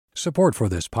Support for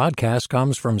this podcast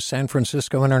comes from San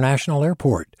Francisco International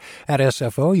Airport. At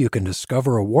SFO, you can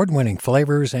discover award-winning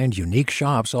flavors and unique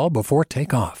shops all before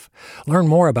takeoff. Learn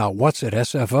more about what's at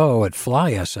SFO at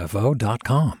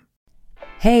flysfo.com.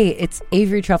 Hey, it's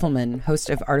Avery Trufelman,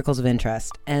 host of Articles of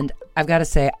Interest, and I've got to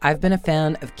say, I've been a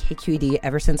fan of KQED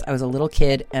ever since I was a little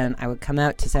kid, and I would come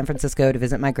out to San Francisco to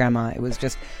visit my grandma. It was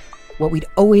just what we'd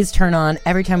always turn on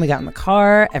every time we got in the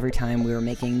car, every time we were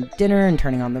making dinner and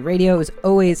turning on the radio. It was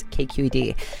always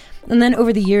KQED. And then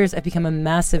over the years, I've become a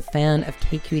massive fan of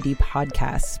KQED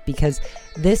podcasts because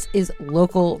this is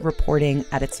local reporting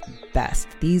at its best.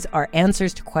 These are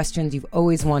answers to questions you've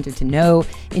always wanted to know,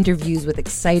 interviews with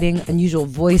exciting, unusual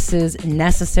voices,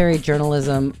 necessary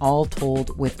journalism, all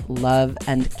told with love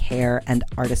and care and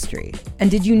artistry. And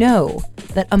did you know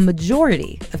that a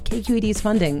majority of KQED's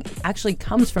funding actually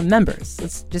comes from members?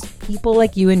 It's just people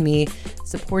like you and me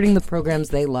supporting the programs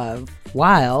they love,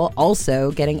 while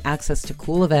also getting access to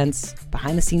cool events,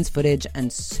 behind-the-scenes footage, and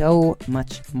so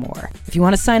much more. If you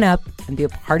want to sign up and be a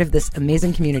part of this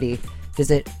amazing community,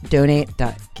 visit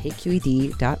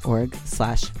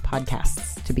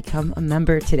donate.kqed.org/podcasts to become a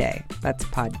member today. That's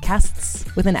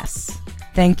podcasts with an S.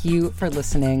 Thank you for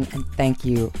listening, and thank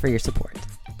you for your support.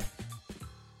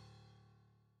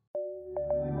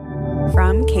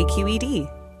 From KQED.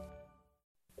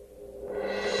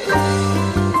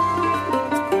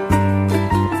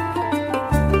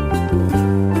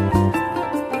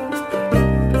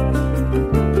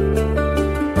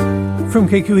 From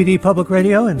KQED Public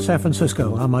Radio in San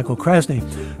Francisco, I'm Michael Krasny.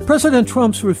 President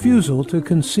Trump's refusal to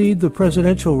concede the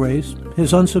presidential race,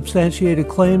 his unsubstantiated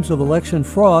claims of election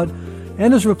fraud,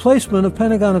 and his replacement of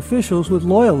Pentagon officials with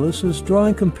loyalists is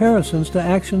drawing comparisons to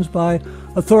actions by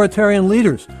authoritarian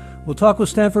leaders. We'll talk with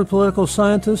Stanford political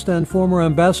scientist and former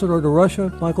ambassador to Russia,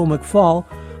 Michael McFaul,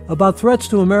 about threats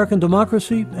to American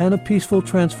democracy and a peaceful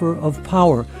transfer of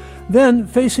power. Then,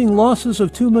 facing losses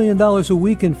of $2 million a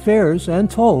week in fares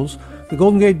and tolls, the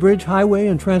Golden Gate Bridge Highway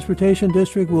and Transportation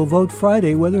District will vote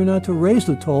Friday whether or not to raise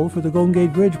the toll for the Golden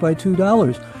Gate Bridge by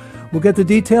 $2. We'll get the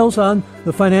details on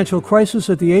the financial crisis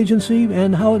at the agency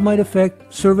and how it might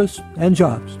affect service and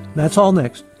jobs. That's all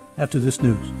next, after this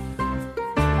news.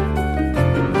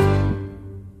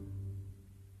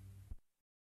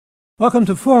 Welcome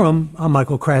to Forum. I'm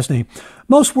Michael Krasny.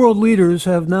 Most world leaders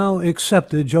have now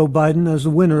accepted Joe Biden as the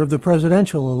winner of the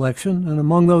presidential election, and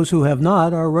among those who have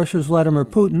not are Russia's Vladimir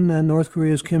Putin and North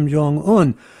Korea's Kim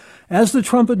Jong-un. As the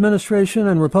Trump administration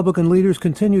and Republican leaders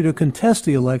continue to contest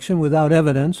the election without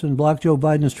evidence and block Joe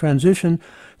Biden's transition,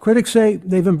 critics say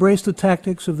they've embraced the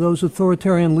tactics of those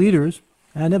authoritarian leaders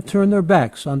and have turned their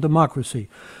backs on democracy.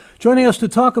 Joining us to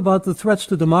talk about the threats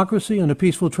to democracy and a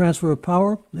peaceful transfer of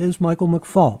power is Michael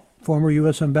McFaul, former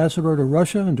U.S. ambassador to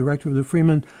Russia and director of the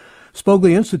Freeman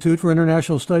Spogli Institute for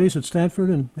International Studies at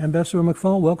Stanford. And Ambassador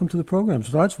McFaul, welcome to the program.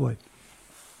 Здравствуй.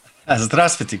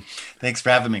 Здравствуйте. Thanks for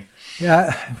having me.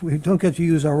 Yeah, we don't get to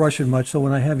use our Russian much, so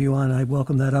when I have you on, I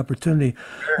welcome that opportunity.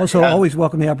 Also, always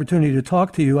welcome the opportunity to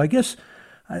talk to you. I guess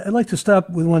I'd like to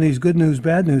start with one of these good news,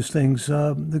 bad news things.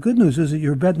 The good news is that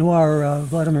your bête noire,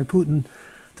 Vladimir Putin,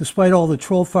 despite all the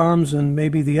troll farms and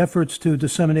maybe the efforts to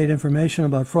disseminate information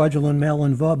about fraudulent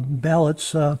mail-in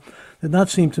ballots, did not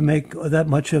seem to make that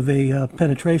much of a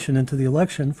penetration into the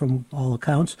election from all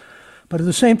accounts. But at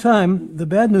the same time, the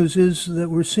bad news is that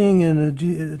we're seeing an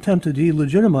attempt to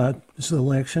delegitimize this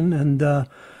election and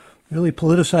really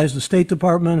politicize the State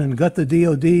Department and gut the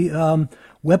DOD,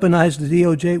 weaponize the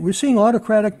DOJ. We're seeing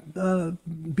autocratic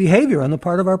behavior on the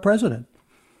part of our president.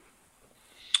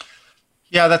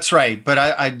 Yeah, that's right. But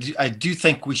I do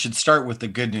think we should start with the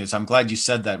good news. I'm glad you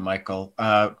said that, Michael,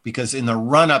 because in the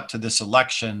run-up to this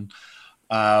election,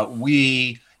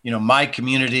 my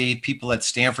community, people at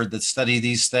Stanford that study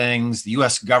these things, the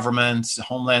U.S. government,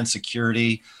 Homeland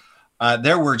Security,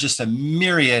 there were just a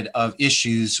myriad of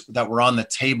issues that were on the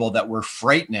table that were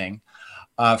frightening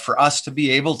for us to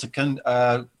be able to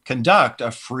conduct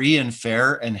a free and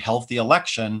fair and healthy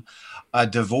election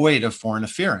devoid of foreign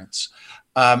interference.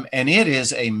 And it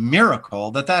is a miracle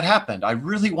that happened. I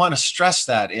really want to stress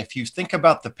that. If you think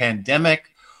about the pandemic,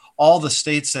 all the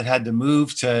states that had to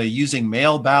move to using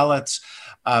mail ballots,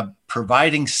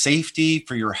 providing safety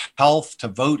for your health to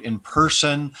vote in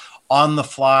person, on the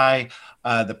fly,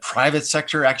 the private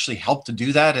sector actually helped to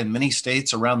do that in many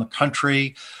states around the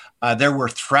country. There were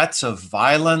threats of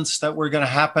violence that were going to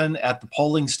happen at the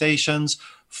polling stations.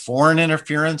 Foreign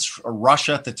interference,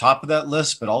 Russia at the top of that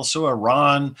list, but also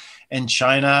Iran and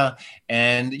China,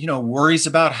 and worries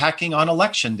about hacking on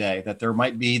election day, that there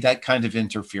might be that kind of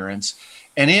interference.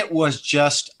 And it was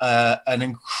just an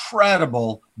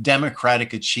incredible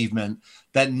democratic achievement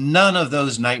that none of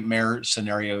those nightmare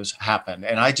scenarios happened.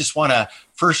 And I just want to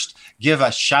first give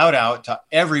a shout out to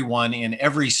everyone in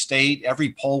every state,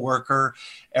 every poll worker,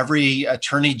 every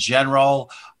attorney general,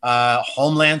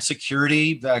 Homeland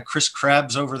Security, Chris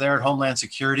Krebs over there at Homeland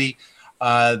Security,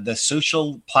 the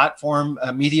social platform,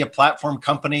 media platform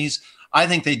companies. I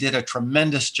think they did a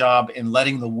tremendous job in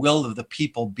letting the will of the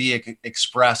people be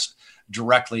expressed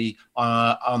directly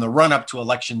on the run up to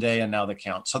Election Day and now the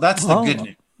count. So that's the good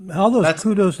news. All those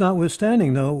kudos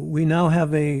notwithstanding, though, we now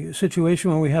have a situation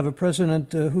where we have a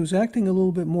president who's acting a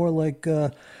little bit more like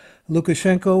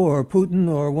Lukashenko or Putin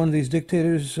or one of these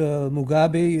dictators,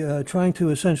 Mugabe, trying to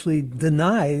essentially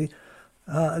deny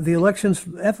the election's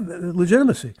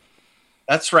legitimacy.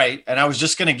 That's right. And I was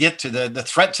just going to get to the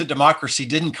threat to democracy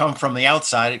didn't come from the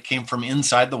outside. It came from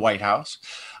inside the White House.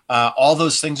 All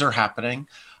those things are happening.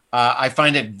 I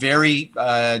find it very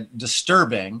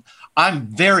disturbing. I'm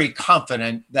very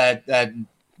confident that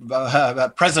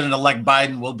President-elect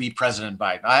Biden will be President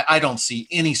Biden. I don't see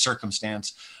any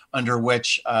circumstance under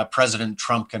which President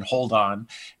Trump can hold on.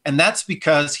 And that's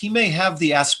because he may have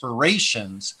the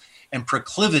aspirations and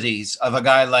proclivities of a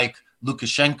guy like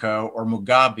Lukashenko or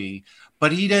Mugabe,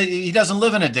 but he doesn't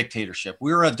live in a dictatorship.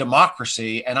 We're a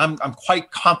democracy, and I'm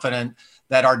quite confident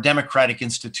that our democratic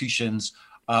institutions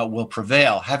will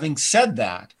prevail. Having said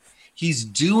that, he's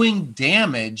doing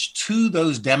damage to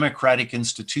those democratic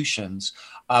institutions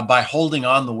by holding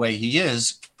on the way he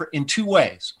is in two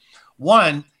ways.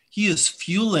 One, he is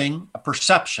fueling a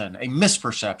perception, a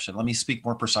misperception, let me speak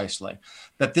more precisely,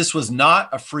 that this was not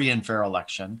a free and fair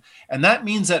election. And that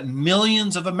means that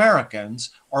millions of Americans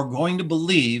are going to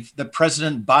believe that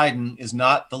President Biden is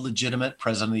not the legitimate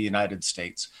president of the United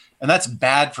States. And that's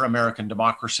bad for American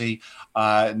democracy,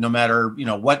 no matter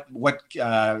what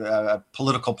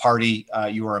political party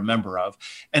you are a member of.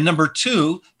 And number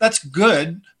two, that's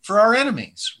good for our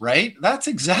enemies, right? That's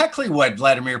exactly what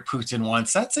Vladimir Putin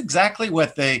wants. That's exactly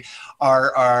what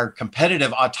our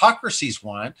competitive autocracies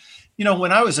want.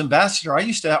 When I was ambassador, I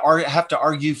used to have to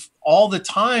argue all the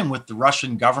time with the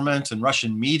Russian government and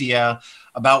Russian media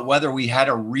about whether we had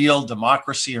a real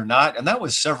democracy or not. And that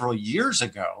was several years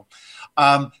ago.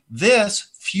 This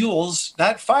fuels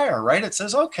that fire, right? It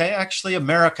says, okay, actually,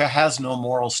 America has no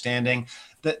moral standing,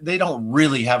 that they don't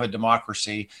really have a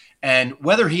democracy. And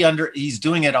whether he's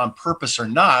doing it on purpose or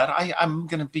not, I'm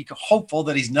going to be hopeful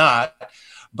that he's not.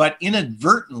 But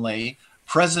inadvertently,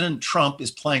 President Trump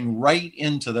is playing right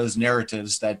into those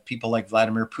narratives that people like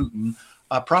Vladimir Putin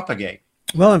propagate.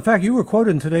 Well, in fact, you were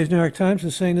quoted in today's New York Times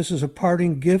as saying this is a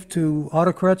parting gift to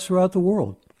autocrats throughout the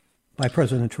world by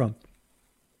President Trump.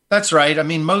 That's right. I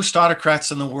mean, most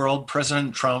autocrats in the world,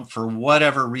 President Trump, for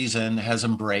whatever reason, has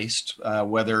embraced,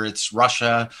 whether it's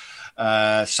Russia,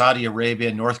 Saudi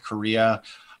Arabia, North Korea.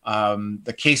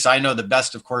 The case I know the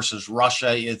best, of course, is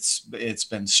Russia. It's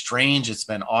been strange. It's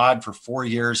been odd. For 4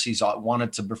 years, he's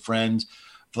wanted to befriend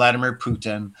Vladimir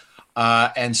Putin.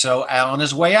 And so on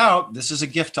his way out, this is a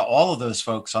gift to all of those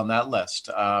folks on that list.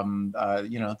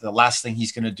 The last thing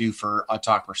he's going to do for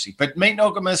autocracy. But make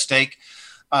no mistake,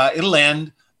 it'll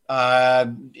end.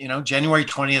 January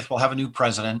 20th, we'll have a new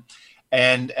president.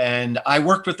 And I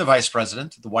worked with the vice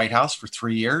president at the White House for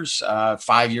 3 years,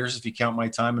 5 years if you count my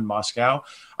time in Moscow.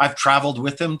 I've traveled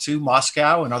with him to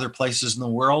Moscow and other places in the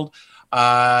world.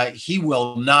 He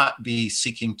will not be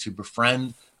seeking to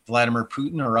befriend Vladimir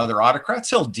Putin or other autocrats.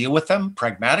 He'll deal with them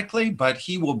pragmatically, but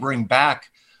he will bring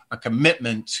back a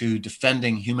commitment to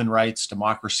defending human rights,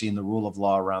 democracy, and the rule of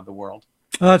law around the world.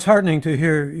 It's heartening to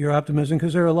hear your optimism,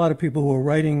 because there are a lot of people who are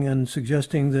writing and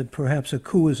suggesting that perhaps a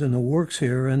coup is in the works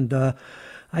here. And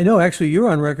I know actually you're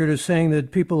on record as saying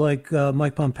that people like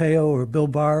Mike Pompeo or Bill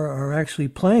Barr are actually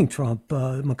playing Trump.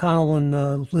 McConnell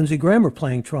and Lindsey Graham are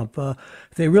playing Trump. If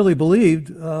they really believed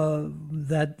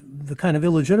that the kind of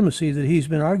illegitimacy that he's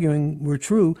been arguing were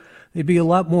true, they'd be a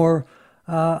lot more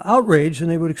outraged,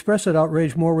 and they would express that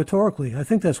outrage more rhetorically. I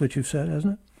think that's what you've said,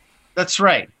 hasn't it? That's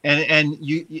right. And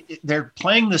they're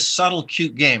playing this subtle,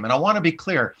 cute game. And I want to be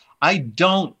clear. I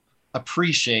don't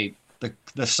appreciate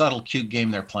the subtle, cute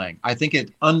game they're playing. I think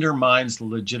it undermines the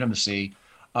legitimacy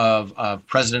of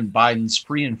President Biden's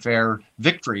free and fair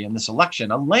victory in this election,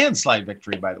 a landslide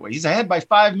victory, by the way. He's ahead by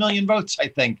 5 million votes, I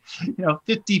think,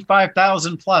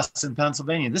 55,000 plus in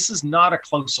Pennsylvania. This is not a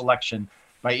close election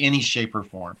by any shape or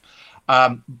form.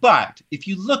 But if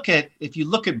you look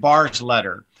at Barr's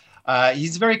letter,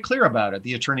 he's very clear about it,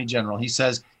 the Attorney General. He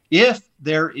says, if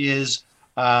there is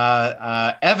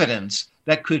evidence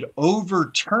that could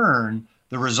overturn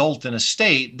the result in a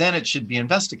state, then it should be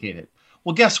investigated.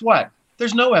 Well, guess what?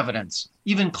 There's no evidence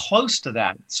even close to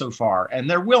that so far, and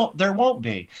there won't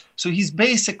be. So he's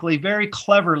basically very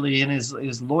cleverly in his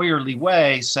lawyerly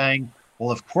way saying,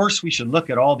 well, of course we should look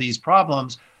at all these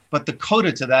problems, but the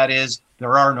coda to that is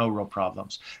there are no real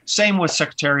problems. Same with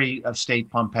Secretary of State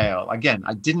Pompeo. Again,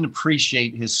 I didn't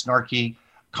appreciate his snarky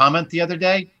comment the other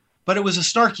day, but it was a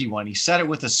snarky one. He said it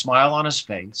with a smile on his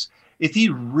face. If he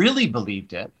really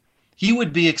believed it, he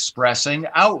would be expressing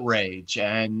outrage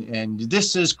and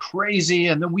this is crazy,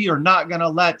 and that we are not going to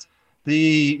let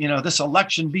this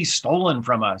election be stolen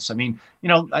from us. I mean,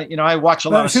 I watch a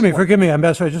lot. Excuse me, forgive me,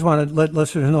 Ambassador. I just want to let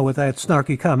listeners know what that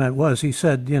snarky comment was. He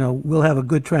said, we'll have a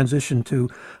good transition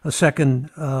to a second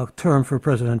term for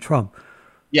President Trump.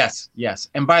 Yes.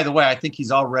 And by the way, I think he's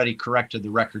already corrected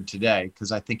the record today,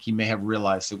 because I think he may have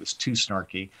realized it was too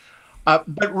snarky.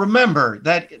 But remember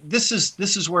that this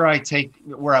is where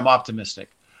I'm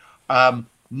optimistic.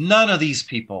 None of these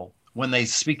people, when they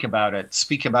speak about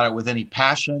it with any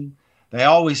passion. They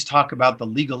always talk about the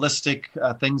legalistic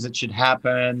things that should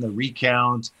happen, the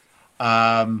recount.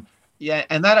 And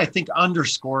that I think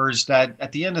underscores that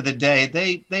at the end of the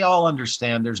day, they all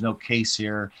understand there's no case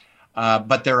here,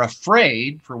 but they're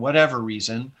afraid for whatever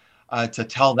reason to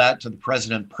tell that to the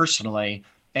president personally.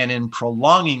 And in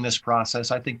prolonging this process,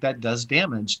 I think that does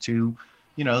damage to,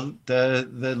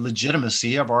 the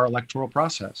legitimacy of our electoral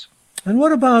process. And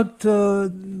what about,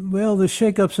 the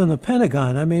shakeups in the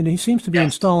Pentagon? I mean, he seems to be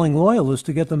installing loyalists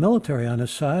to get the military on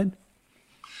his side.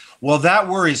 Well, that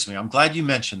worries me. I'm glad you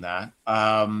mentioned that.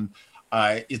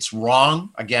 It's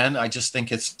wrong. Again, I just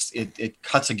think it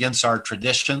cuts against our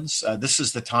traditions. This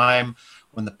is the time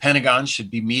when the Pentagon should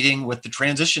be meeting with the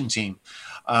transition team.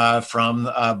 From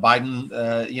Biden,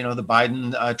 the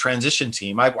Biden transition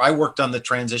team. I worked on the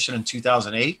transition in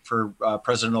 2008 for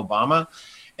President Obama,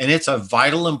 and it's a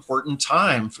vital, important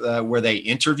time where they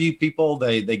interview people,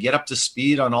 they get up to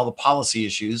speed on all the policy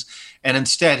issues, and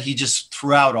instead he just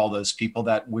threw out all those people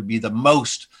that would be the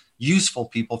most useful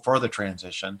people for the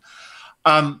transition.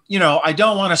 I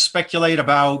don't want to speculate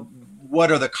about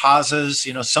what are the causes.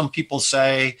 Some people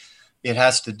say it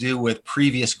has to do with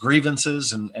previous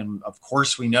grievances. And of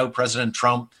course, we know President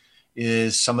Trump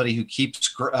is somebody who keeps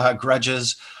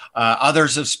grudges.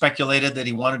 Others have speculated that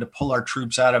he wanted to pull our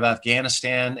troops out of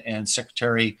Afghanistan, and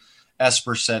Secretary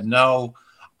Esper said no.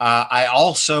 I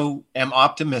also am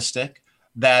optimistic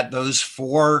that those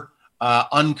 4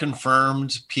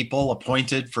 unconfirmed people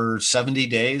appointed for 70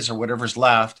 days or whatever's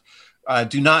left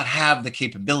do not have the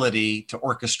capability to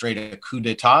orchestrate a coup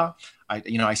d'etat.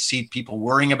 I see people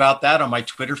worrying about that on my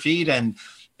Twitter feed, and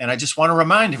I just want to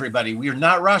remind everybody: we are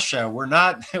not Russia, we're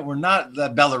not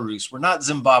Belarus, we're not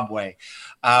Zimbabwe.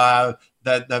 The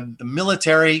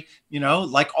military,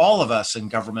 like all of us in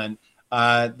government,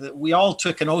 we all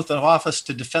took an oath of office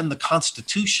to defend the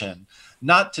Constitution,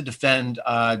 not to defend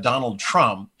Donald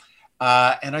Trump.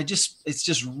 And it's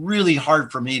just really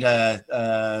hard for me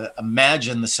to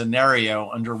imagine the scenario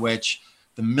under which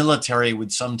the military would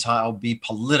sometime be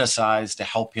politicized to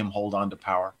help him hold on to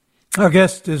power. Our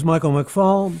guest is Michael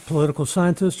McFaul, political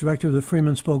scientist, director of the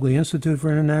Freeman Spogli Institute for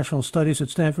International Studies at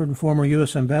Stanford, and former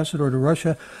U.S. ambassador to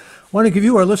Russia. I want to give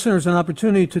you, our listeners, an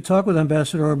opportunity to talk with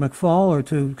Ambassador McFaul or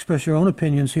to express your own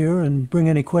opinions here and bring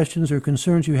any questions or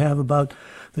concerns you have about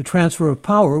the transfer of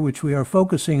power, which we are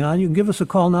focusing on. You can give us a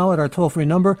call now at our toll-free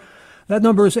number. That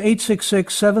number is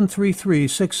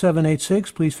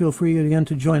 866-733-6786. Please feel free again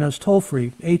to join us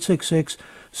toll-free,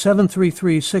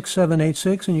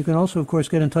 866-733-6786. And you can also, of course,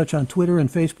 get in touch on Twitter and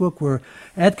Facebook. We're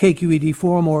at KQED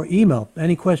Forum, or email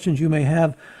any questions you may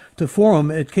have to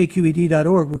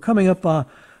forum@kqed.org. We're coming up on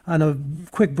a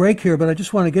quick break here, but I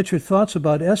just want to get your thoughts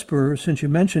about Esper, since you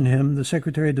mentioned him, the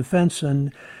Secretary of Defense,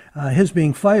 and his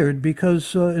being fired,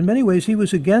 because in many ways he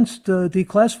was against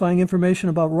declassifying information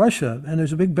about Russia, and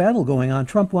there's a big battle going on.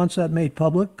 Trump wants that made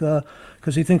public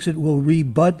because he thinks it will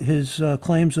rebut his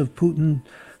claims of Putin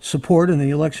support in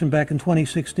the election back in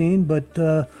 2016,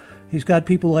 but he's got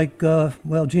people like,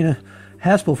 Gina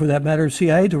Haspel, for that matter,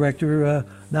 CIA director,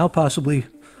 now possibly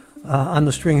on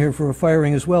the string here for a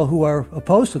firing as well, who are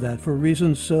opposed to that for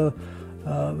reasons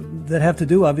that have to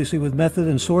do, obviously, with method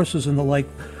and sources and the like.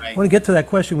 Right. I want to get to that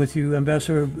question with you,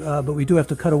 Ambassador, but we do have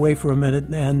to cut away for a minute.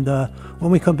 And when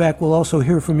we come back, we'll also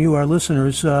hear from you, our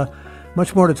listeners.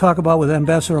 Much more to talk about with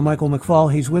Ambassador Michael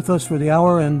McFaul. He's with us for the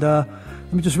hour. And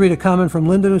let me just read a comment from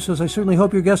Lyndon, who says, I certainly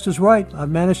hope your guest is right. I've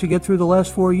managed to get through the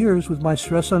last 4 years with my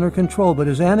stress under control, but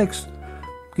his annex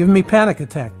giving me panic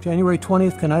attack. January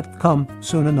 20th cannot come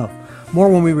soon enough. More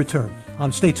when we return.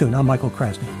 Stay tuned. I'm Michael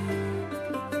Krasny.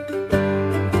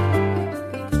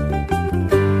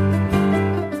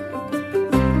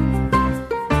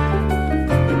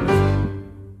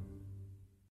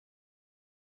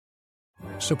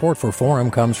 Support for Forum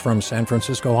comes from San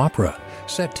Francisco Opera.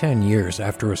 Set 10 years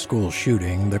after a school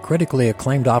shooting, the critically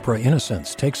acclaimed opera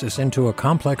Innocence takes us into a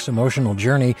complex emotional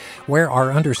journey where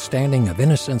our understanding of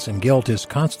innocence and guilt is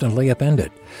constantly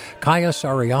upended. Kaya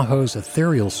Sariaho's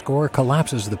ethereal score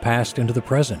collapses the past into the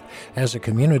present as a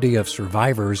community of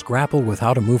survivors grapple with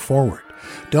how to move forward.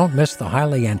 Don't miss the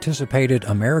highly anticipated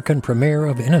American premiere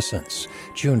of Innocence,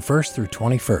 June 1st through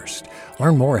 21st.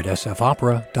 Learn more at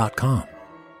sfopera.com.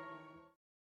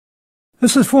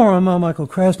 This is Forum. I'm Michael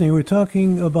Krasny. We're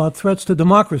talking about threats to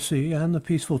democracy and the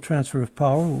peaceful transfer of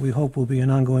power, what we hope will be an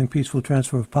ongoing peaceful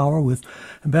transfer of power, with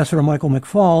Ambassador Michael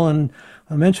McFaul. And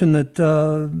I mentioned that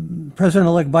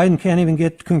President-elect Biden can't even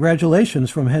get congratulations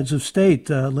from heads of state,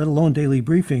 let alone daily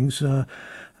briefings. I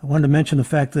wanted to mention the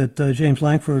fact that James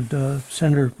Lankford,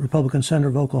 Republican senator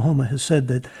of Oklahoma, has said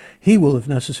that he will, if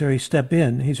necessary, step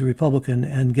in. He's a Republican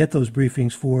and get those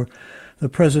briefings for the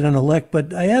president-elect.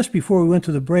 But I asked before we went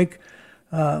to the break,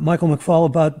 Michael McFaul,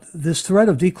 about this threat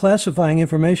of declassifying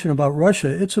information about Russia.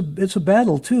 It's a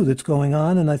battle, too, that's going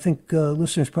on, and I think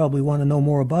listeners probably want to know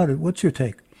more about it. What's your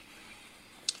take?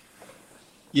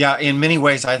 Yeah, in many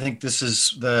ways, I think this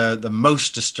is the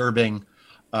most disturbing,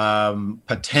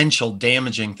 potential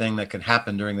damaging thing that could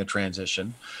happen during the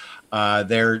transition.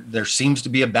 There seems to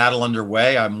be a battle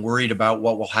underway. I'm worried about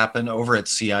what will happen over at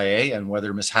CIA and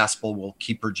whether Ms. Haspel will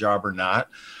keep her job or not.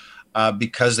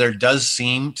 Because there does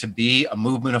seem to be a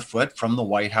movement afoot from the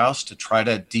White House to try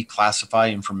to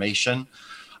declassify information,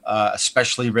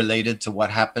 especially related to what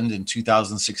happened in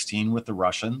 2016 with the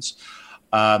Russians.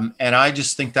 And I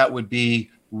just think that would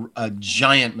be a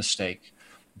giant mistake.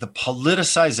 The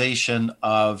politicization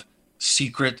of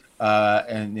secret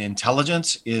and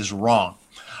intelligence is wrong.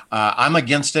 I'm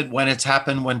against it when it's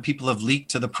happened when people have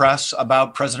leaked to the press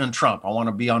about President Trump. I want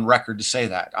to be on record to say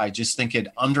that. I just think it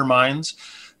undermines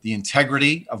the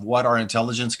integrity of what our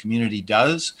intelligence community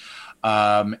does.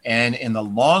 And in the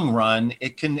long run,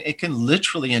 it can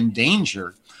literally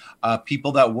endanger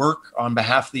people that work on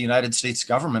behalf of the United States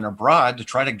government abroad to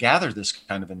try to gather this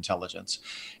kind of intelligence.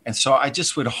 And so I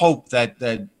just would hope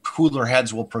that cooler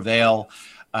heads will prevail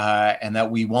and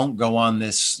that we won't go on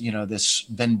this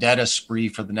vendetta spree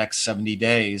for the next 70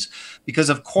 days. Because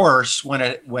of course,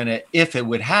 if it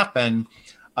would happen,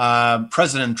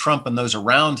 President Trump and those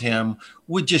around him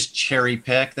would just cherry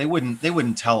pick. They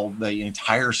wouldn't tell the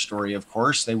entire story, of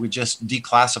course. They would just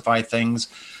declassify things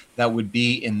that would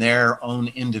be in their own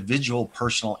individual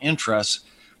personal interests.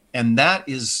 And that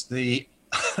is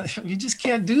you just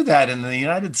can't do that in the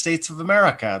United States of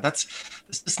America. This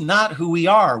is not who we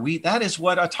are. That is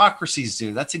what autocracies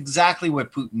do. That's exactly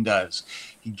what Putin does.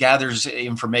 He gathers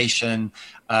information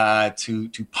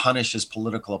to punish his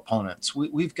political opponents.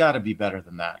 We've got to be better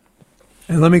than that.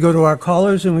 And let me go to our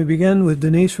callers, and we begin with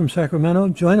Denise from Sacramento.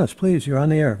 Join us, please. You're on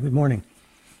the air. Good morning.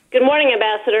 Good morning,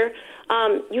 Ambassador.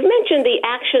 You mentioned the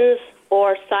actions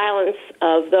or silence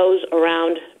of those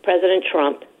around President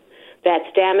Trump that's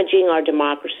damaging our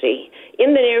democracy.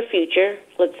 In the near future,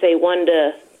 let's say 1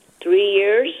 to 3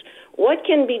 years, what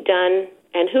can be done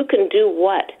and who can do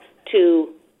what to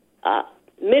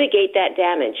mitigate that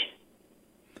damage?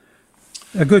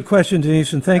 A good question,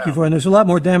 Denise, and thank you for it. And there's a lot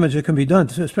more damage that can be done,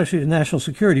 especially to national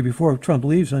security, before Trump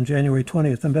leaves on January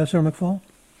 20th. Ambassador McFaul?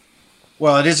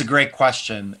 Well, it is a great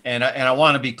question. And I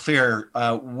want to be clear.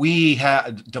 We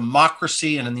have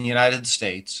democracy in the United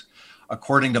States,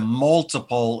 according to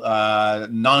multiple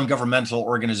non-governmental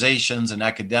organizations and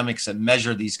academics that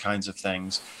measure these kinds of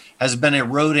things, has been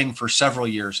eroding for several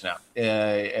years now.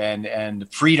 And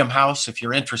Freedom House, if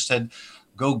you're interested,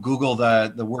 go Google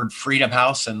the word Freedom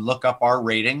House and look up our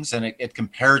ratings, and it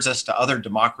compares us to other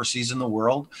democracies in the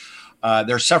world.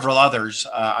 There are several others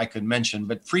I could mention,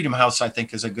 but Freedom House, I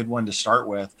think, is a good one to start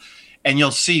with. And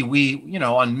you'll see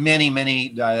on many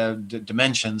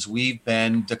dimensions, we've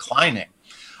been declining.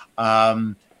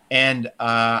 And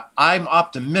I'm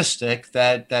optimistic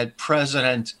that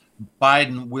President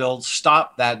Biden will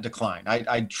stop that decline.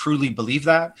 I truly believe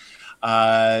that.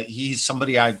 He's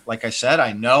somebody like I said,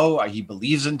 I know he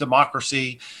believes in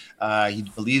democracy. He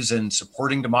believes in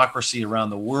supporting democracy around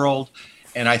the world.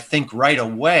 And I think right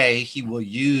away he will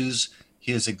use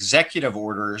his executive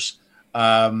orders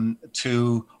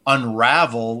to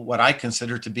unravel what I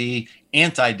consider to be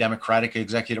anti-democratic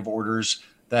executive orders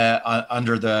that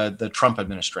under the Trump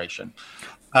administration.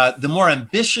 The more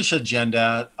ambitious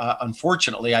agenda,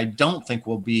 unfortunately, I don't think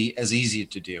will be as easy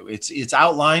to do. It's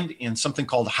outlined in something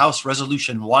called House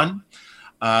Resolution 1.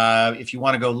 If you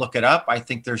want to go look it up, I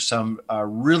think there's some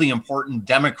really important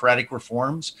democratic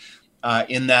reforms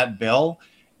in that bill.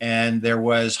 And there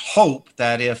was hope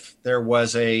that if there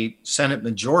was a Senate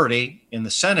majority in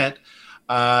the Senate,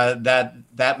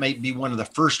 that may be one of the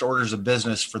first orders of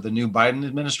business for the new Biden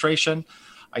administration.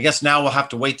 I guess now we'll have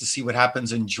to wait to see what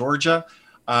happens in Georgia.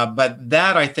 But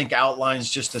that, I think, outlines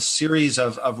just a series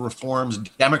of reforms,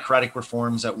 democratic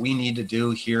reforms that we need to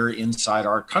do here inside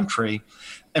our country.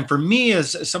 And for me,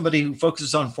 as somebody who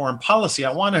focuses on foreign policy,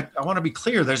 I want to be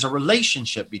clear. There's a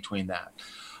relationship between that.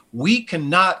 We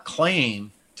cannot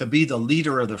claim to be the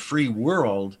leader of the free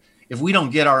world if we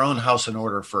don't get our own house in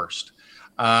order first.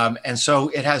 And so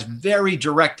it has very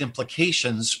direct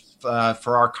implications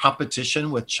for our competition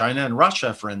with China and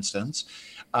Russia, for instance,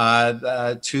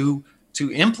 to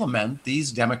implement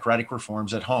these democratic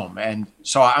reforms at home. And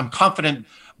so I'm confident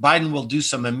Biden will do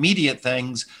some immediate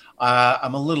things.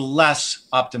 I'm a little less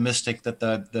optimistic that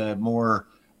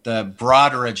the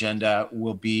broader agenda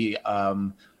will be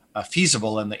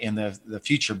feasible in the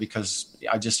future, because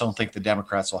I just don't think the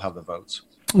Democrats will have the votes.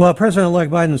 Well,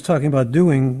 President-elect Biden is talking about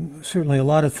doing certainly a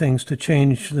lot of things to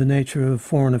change the nature of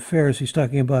foreign affairs. He's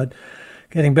talking about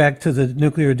getting back to the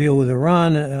nuclear deal with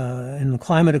Iran and the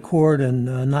climate accord,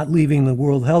 and not leaving the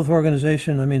World Health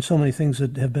Organization. I mean, so many things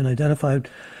that have been identified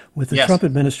with the Trump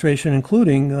administration,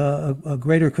 including a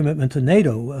greater commitment to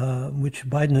NATO, which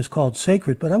Biden has called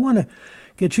sacred. But I want to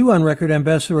get you on record,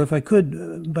 Ambassador, if I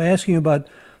could, by asking you about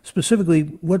specifically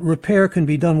what repair can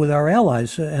be done with our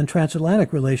allies and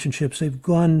transatlantic relationships. They've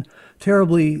gone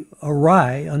terribly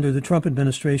awry under the Trump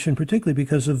administration, particularly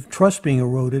because of trust being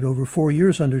eroded over 4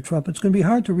 years under Trump. It's going to be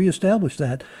hard to reestablish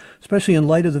that, especially in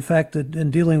light of the fact that,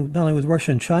 in dealing not only with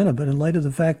Russia and China, but in light of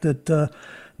the fact that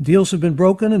deals have been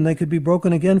broken and they could be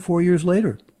broken again 4 years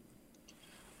later.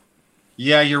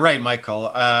 Yeah, you're right,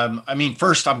 Michael. I mean,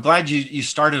 first, I'm glad you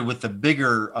started with the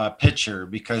bigger picture,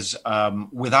 because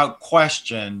without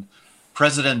question,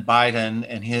 President Biden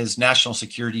and his national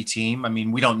security team, I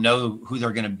mean, we don't know who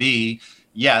they're going to be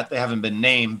yet. They haven't been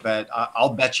named, but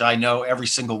I'll bet you I know every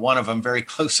single one of them very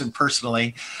close and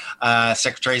personally.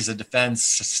 Secretaries of Defense,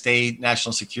 State,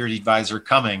 National Security Advisor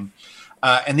coming.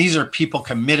 And these are people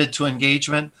committed to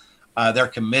engagement. They're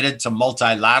committed to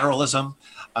multilateralism.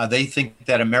 They think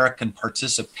that American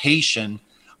participation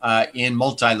in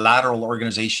multilateral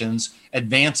organizations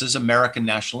advances American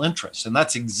national interests. And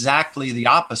that's exactly the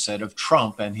opposite of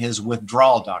Trump and his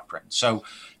withdrawal doctrine. So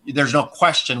there's no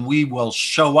question we will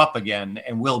show up again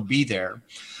and we'll be there.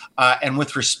 And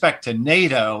with respect to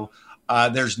NATO,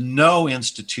 there's no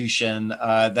institution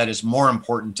that is more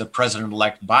important to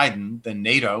President-elect Biden than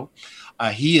NATO.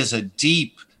 He is a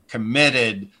deep,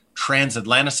 committed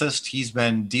transatlanticist. He's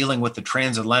been dealing with the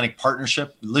transatlantic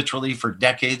partnership literally for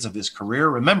decades of his career.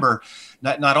 Remember,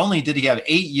 not only did he have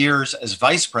 8 years as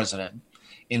vice president,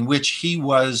 in which he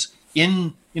was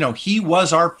he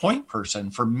was our point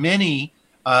person for many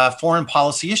foreign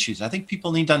policy issues. I think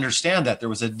people need to understand that there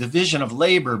was a division of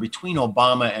labor between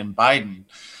Obama and Biden.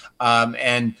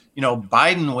 And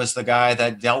Biden was the guy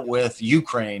that dealt with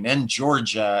Ukraine and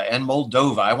Georgia and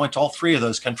Moldova. I went to all three of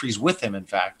those countries with him, in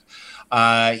fact.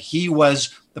 He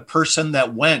was the person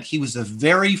that he was the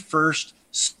very first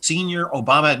senior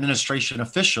Obama administration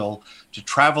official to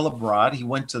travel abroad. He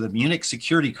went to the Munich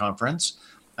Security Conference,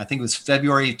 I think it was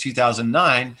February of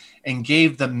 2009, and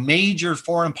gave the major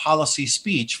foreign policy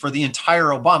speech for the entire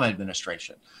Obama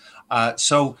administration.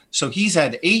 So he's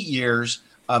had 8 years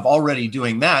of already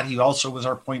doing that. He also was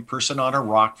our point person on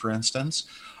Iraq, for instance.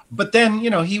 But then,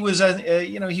 he was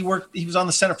he was on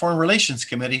the Senate Foreign Relations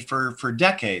Committee for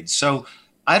decades. So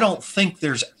I don't think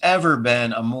there's ever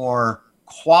been a more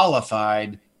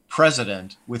qualified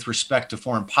president with respect to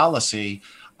foreign policy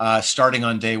starting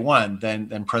on day one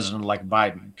than President-elect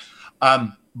Biden.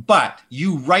 But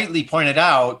you rightly pointed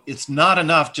out, it's not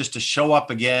enough just to show up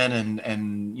again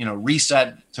and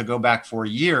reset to go back 4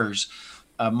 years.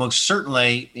 Most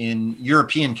certainly in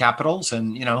European capitals.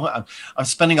 And, I'm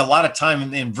spending a lot of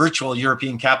time in virtual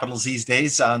European capitals these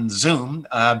days on Zoom.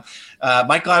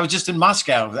 Michael, I was just in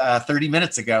Moscow 30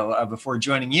 minutes ago before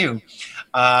joining you.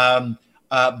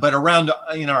 But around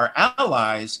our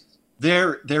allies,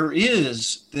 there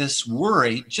is this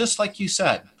worry, just like you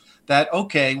said, that,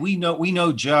 okay, we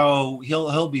know Joe,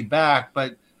 he'll be back,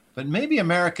 but maybe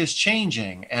America's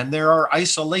changing, and there are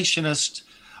isolationist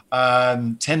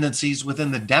tendencies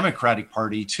within the Democratic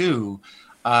Party too.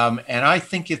 And I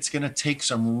think it's going to take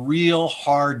some real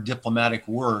hard diplomatic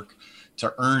work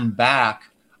to earn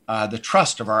back the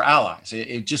trust of our allies.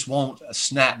 It just won't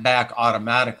snap back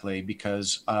automatically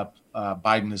because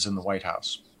Biden is in the White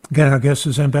House. Again, our guest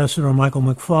is Ambassador Michael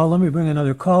McFaul. Let me bring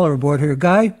another caller aboard here.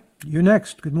 Guy, you're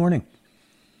next. Good morning.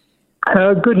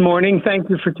 Good morning. Thank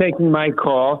you for taking my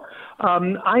call.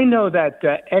 I know that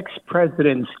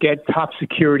ex-presidents get top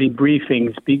security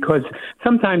briefings because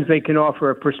sometimes they can offer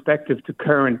a perspective to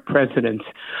current presidents.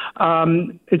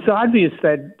 It's obvious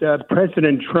that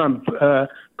President Trump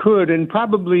could and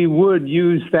probably would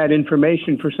use that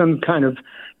information for some kind of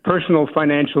personal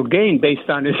financial gain based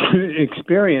on his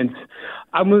experience.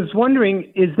 I was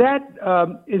wondering, is that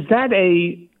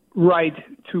a right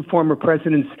to former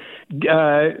presidents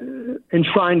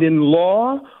enshrined in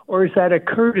law, or is that a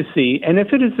courtesy? And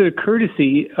if it is a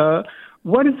courtesy,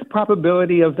 what is the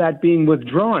probability of that being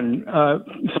withdrawn,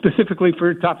 specifically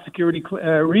for top security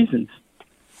reasons?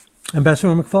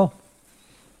 Ambassador McFaul.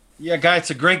 Yeah, Guy, it's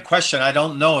a great question. I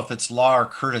don't know if it's law or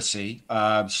courtesy,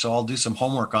 so I'll do some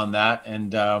homework on that,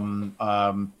 and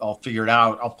I'll figure it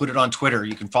out. I'll put it on Twitter.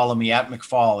 You can follow me at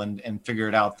McFaul and figure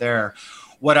it out there.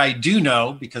 What I do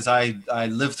know, because I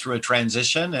lived through a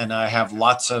transition and I have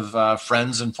lots of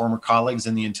friends and former colleagues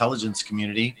in the intelligence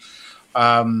community,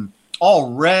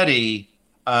 already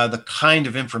the kind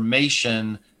of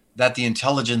information that the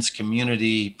intelligence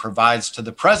community provides to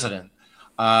the president,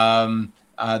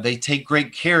 they take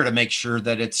great care to make sure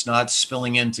that it's not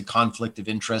spilling into conflict of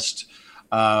interest,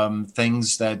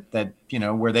 things that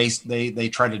where they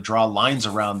try to draw lines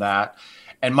around that.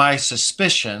 And my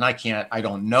suspicion, I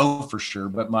don't know for sure,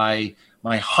 but my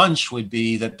hunch would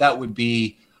be that would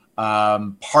be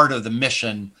part of the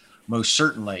mission, most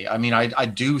certainly. I mean, I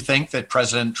do think that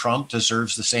President Trump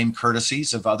deserves the same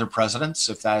courtesies of other presidents,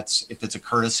 if it's a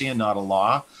courtesy and not a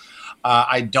law.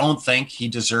 I don't think he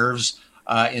deserves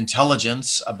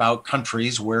intelligence about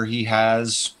countries where he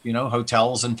has,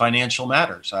 hotels and financial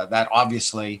matters. That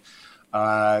obviously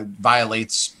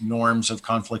violates norms of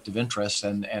conflict of interest,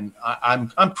 and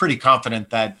I'm pretty confident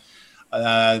that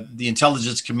the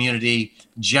intelligence community,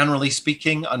 generally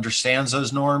speaking, understands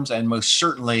those norms, and most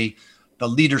certainly the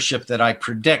leadership that I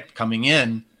predict coming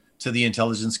in to the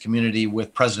intelligence community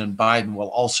with President Biden will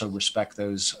also respect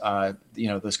those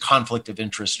those conflict of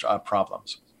interest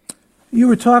problems. You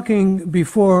were talking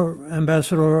before,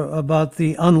 Ambassador, about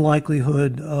the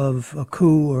unlikelihood of a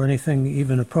coup or anything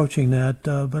even approaching that.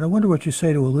 But I wonder what you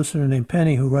say to a listener named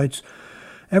Penny who writes,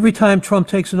 every time Trump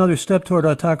takes another step toward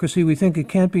autocracy, we think it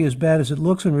can't be as bad as it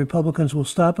looks and Republicans will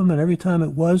stop him. And every time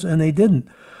it was, and they didn't.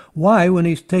 Why, when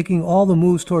he's taking all the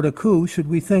moves toward a coup, should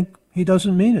we think he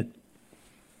doesn't mean it?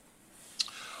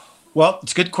 Well,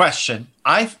 it's a good question.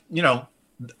 I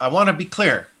want to be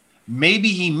clear. Maybe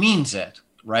he means it.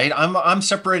 Right. I'm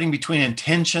separating between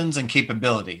intentions and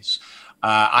capabilities.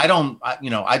 I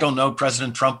don't know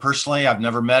President Trump personally. I've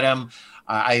never met him.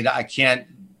 I can't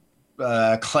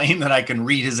claim that I can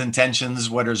read his intentions,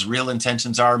 what his real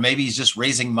intentions are. Maybe he's just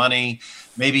raising money.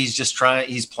 Maybe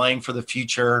he's playing for the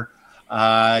future.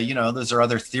 Those are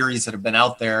other theories that have been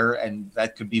out there and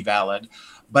that could be valid.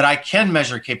 But I can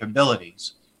measure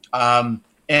capabilities.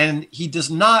 And he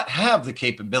does not have the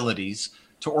capabilities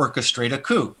to orchestrate a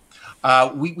coup.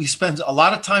 We spend a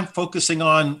lot of time focusing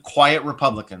on quiet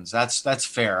Republicans. That's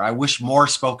fair. I wish more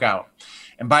spoke out.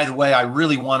 And by the way, I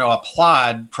really want to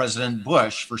applaud President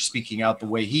Bush for speaking out the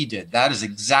way he did. That is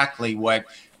exactly what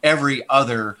every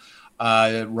other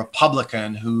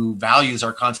Republican who values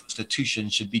our Constitution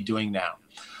should be doing now.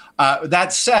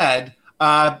 That said,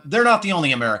 they're not the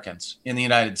only Americans in the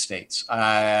United States.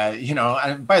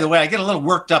 And by the way, I get a little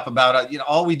worked up about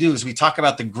all we do is we talk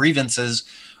about the grievances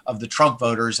of the Trump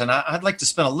voters. And I'd like to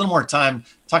spend a little more time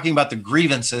talking about the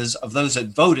grievances of those that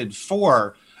voted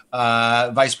for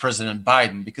Vice President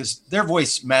Biden, because their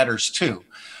voice matters too.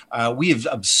 We have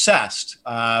obsessed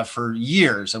for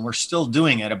years, and we're still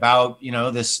doing it, about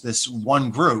this one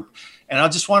group. And I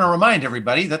just want to remind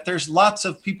everybody that there's lots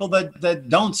of people that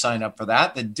don't sign up for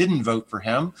that didn't vote for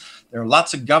him. There are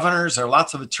lots of governors, there are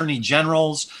lots of attorney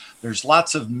generals, there's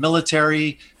lots of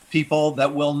military people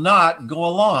that will not go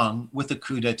along with the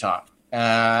coup d'etat.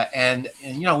 And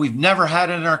we've never had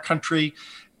it in our country.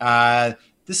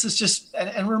 This is just,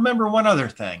 and remember one other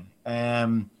thing. I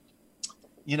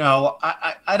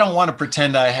don't want to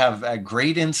pretend I have a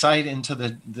great insight into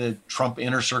the Trump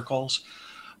inner circles,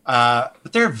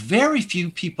 but there are very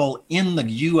few people in the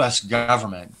U.S.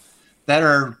 government that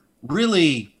are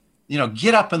really,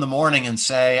 get up in the morning and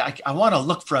say, I want to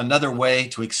look for another way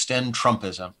to extend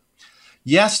Trumpism.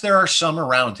 Yes, there are some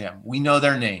around him. We know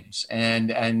their names,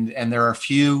 and there are a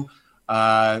few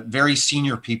very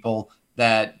senior people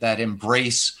that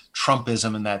embrace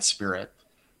Trumpism in that spirit,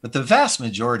 but the vast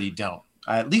majority don't.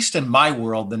 At least in my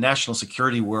world, the national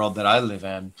security world that I live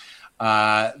in,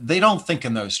 they don't think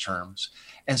in those terms.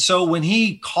 And so when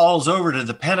he calls over to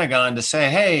the Pentagon to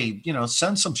say, hey,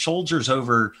 send some soldiers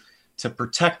over to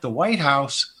protect the White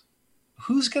House,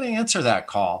 who's going to answer that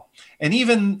call? And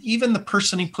even the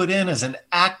person he put in as an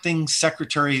acting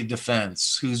Secretary of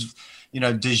Defense, who's,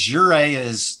 de jure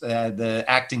is the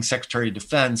acting Secretary of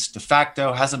Defense, de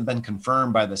facto hasn't been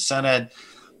confirmed by the Senate.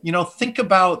 Think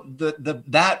about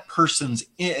that person's,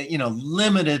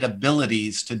 limited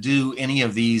abilities to do any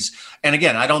of these. And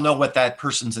again, I don't know what that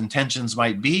person's intentions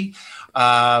might be,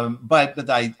 but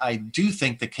I do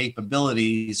think the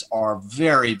capabilities are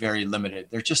very, very limited.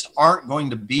 There just aren't going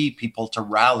to be people to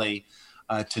rally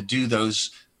to do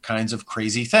those kinds of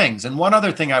crazy things. And one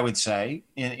other thing I would say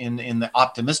in the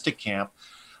optimistic camp,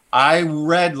 I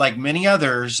read, like many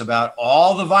others, about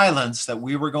all the violence that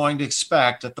we were going to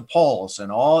expect at the polls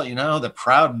and all, the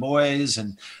Proud Boys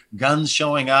and guns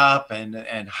showing up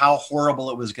and how horrible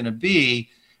it was going to be.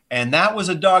 And that was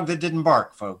a dog that didn't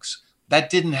bark, folks. That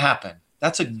didn't happen.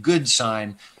 That's a good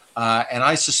sign. And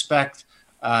I suspect,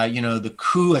 the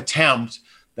coup attempt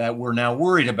that we're now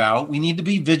worried about, we need to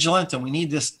be vigilant and we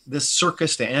need this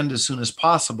circus to end as soon as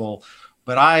possible.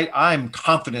 But I'm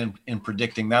confident in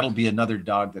predicting that'll be another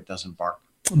dog that doesn't bark.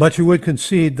 But you would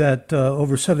concede that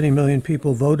over 70 million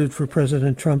people voted for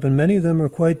President Trump, and many of them are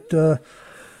quite, to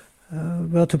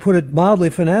put it mildly,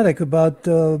 fanatic about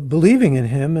believing in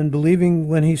him and believing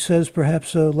when he says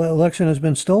perhaps an election has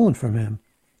been stolen from him.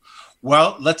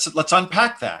 Well, let's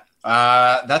unpack that.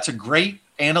 That's a great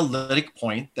analytic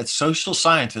point that social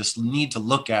scientists need to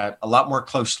look at a lot more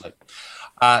closely.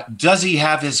 Does he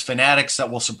have his fanatics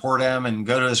that will support him and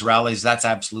go to his rallies? That's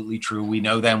absolutely true. We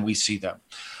know them. We see them.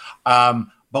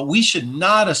 But we should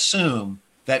not assume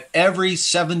that every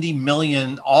 70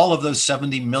 million, all of those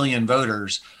 70 million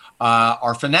voters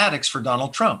are fanatics for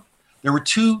Donald Trump. There were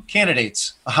two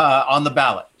candidates on the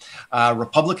ballot, a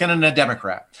Republican and a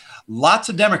Democrat. Lots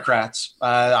of Democrats,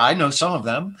 I know some of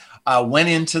them, went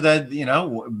into they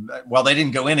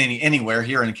didn't go in anywhere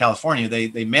here in California.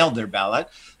 They mailed their ballot.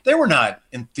 They were not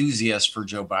enthusiasts for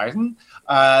Joe Biden.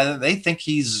 They think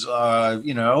he's,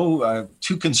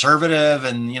 too conservative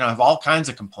and, have all kinds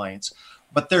of complaints.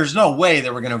 But there's no way they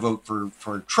were going to vote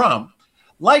for Trump.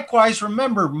 Likewise,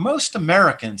 remember, most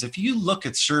Americans, if you look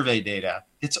at survey data,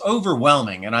 it's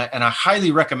overwhelming. And I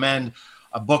highly recommend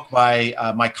a book by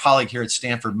my colleague here at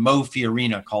Stanford, Mo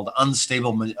Fiorina, called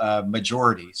Unstable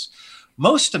Majorities.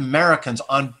 Most Americans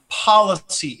on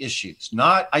policy issues,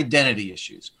 not identity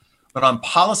issues, but on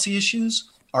policy issues,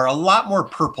 are a lot more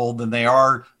purple than they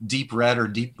are deep red or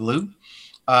deep blue.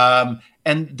 And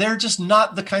they're just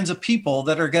not the kinds of people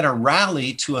that are going to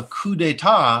rally to a coup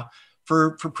d'etat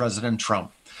for President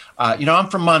Trump. I'm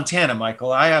from Montana,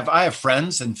 Michael. I have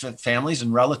friends and families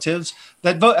and relatives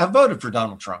that have voted for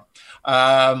Donald Trump.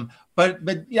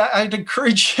 But yeah, I'd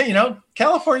encourage,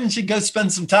 Californians should go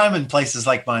spend some time in places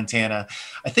like Montana.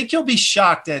 I think you'll be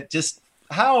shocked at just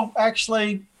how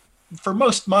actually, for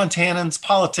most Montanans,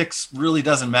 politics really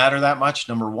doesn't matter that much,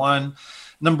 number one.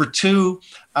 Number two,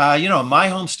 in my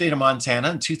home state of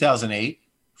Montana in 2008,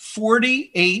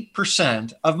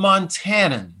 48% of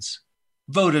Montanans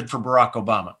voted for Barack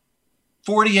Obama.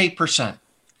 48%.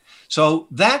 So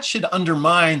that should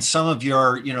undermine some of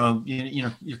your,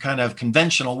 your kind of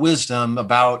conventional wisdom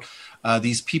about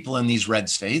these people in these red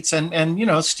states. And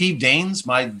Steve Daines,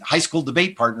 my high school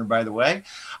debate partner, by the way,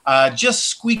 just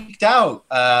squeaked out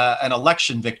an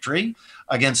election victory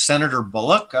against Senator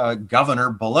Bullock,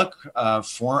 Governor Bullock,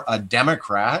 for a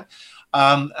Democrat.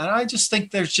 And I just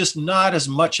think there's just not as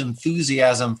much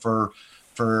enthusiasm for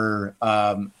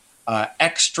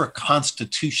extra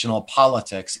constitutional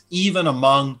politics, even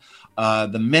among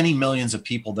the many millions of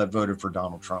people that voted for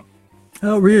Donald Trump.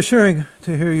 Reassuring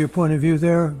to hear your point of view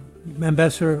there.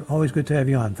 Ambassador, always good to have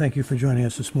you on. Thank you for joining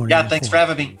us this morning. Yeah, thanks for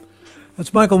having me.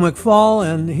 That's Michael McFaul,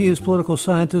 and he is political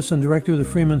scientist and director of the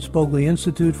Freeman Spogli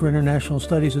Institute for International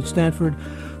Studies at Stanford,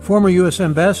 former U.S.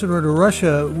 ambassador to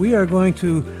Russia. We are going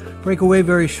to break away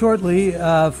very shortly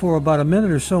for about a minute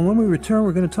or so. And when we return,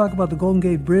 we're going to talk about the Golden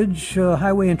Gate Bridge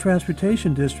Highway and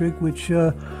Transportation District, which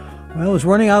is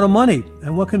running out of money,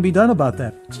 and what can be done about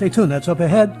that. Stay tuned. That's up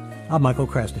ahead. I'm Michael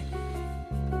Krasny.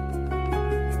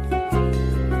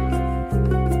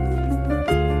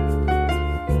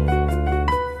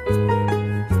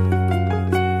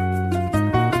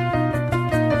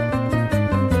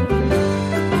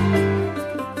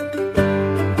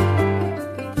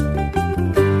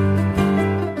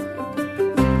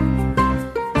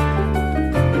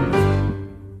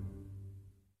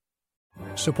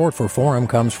 Support for Forum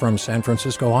comes from San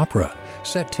Francisco Opera.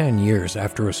 Set 10 years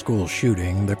after a school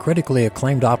shooting, the critically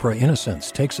acclaimed opera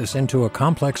Innocence takes us into a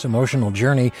complex emotional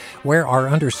journey where our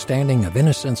understanding of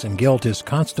innocence and guilt is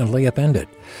constantly upended.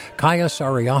 Kaya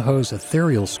Sariaho's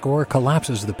ethereal score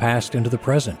collapses the past into the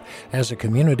present as a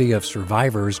community of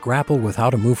survivors grapple with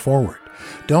how to move forward.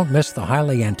 Don't miss the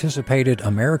highly anticipated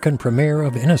American premiere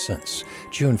of Innocence,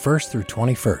 June 1st through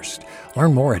 21st.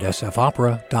 Learn more at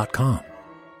sfopera.com.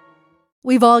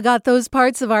 We've all got those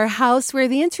parts of our house where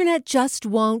the internet just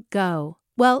won't go.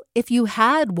 Well, if you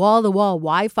had wall-to-wall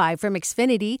Wi-Fi from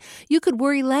Xfinity, you could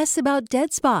worry less about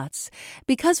dead spots.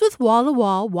 Because with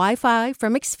wall-to-wall Wi-Fi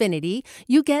from Xfinity,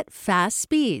 you get fast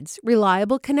speeds,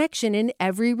 reliable connection in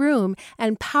every room,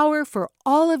 and power for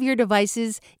all of your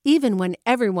devices, even when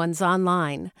everyone's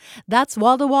online. That's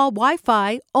wall-to-wall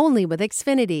Wi-Fi only with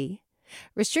Xfinity.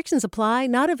 Restrictions apply,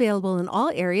 not available in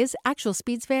all areas. Actual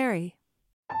speeds vary.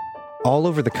 All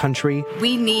over the country,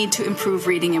 we need to improve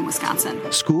reading in Wisconsin.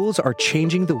 Schools are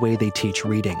changing the way they teach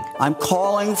reading. I'm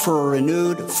calling for a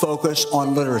renewed focus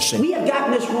on literacy. We have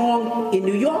gotten this wrong in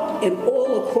New York and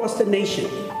all across the nation.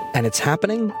 And it's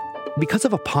happening because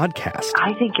of a podcast.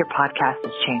 I think your podcast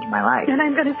has changed my life. And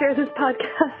I'm going to share this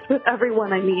podcast with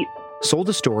everyone I meet. Sold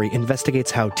a Story investigates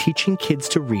how teaching kids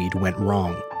to read went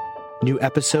wrong. New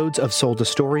episodes of Sold a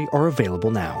Story are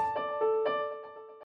available now.